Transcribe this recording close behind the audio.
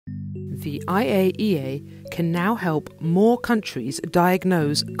The IAEA can now help more countries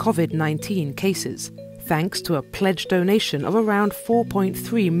diagnose COVID-19 cases, thanks to a pledged donation of around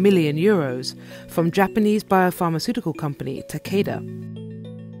 4.3 million euros from Japanese biopharmaceutical company Takeda.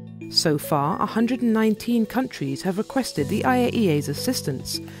 So far, 119 countries have requested the IAEA's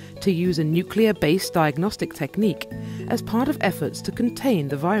assistance to use a nuclear-based diagnostic technique as part of efforts to contain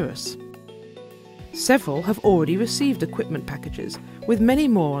the virus. Several have already received equipment packages, with many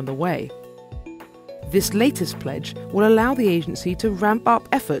more on the way. This latest pledge will allow the agency to ramp up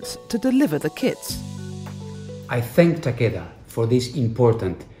efforts to deliver the kits. I thank Takeda for this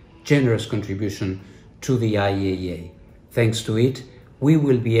important, generous contribution to the IAEA. Thanks to it, we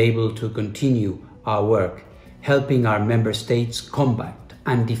will be able to continue our work helping our member states combat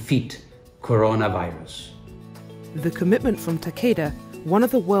and defeat coronavirus. The commitment from Takeda, one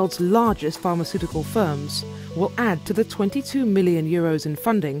of the world's largest pharmaceutical firms, will add to the 22 million euros in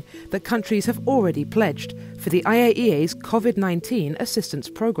funding that countries have already pledged for the IAEA's COVID-19 assistance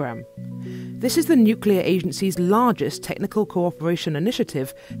programme. This is the nuclear agency's largest technical cooperation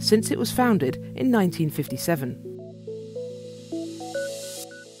initiative since it was founded in 1957.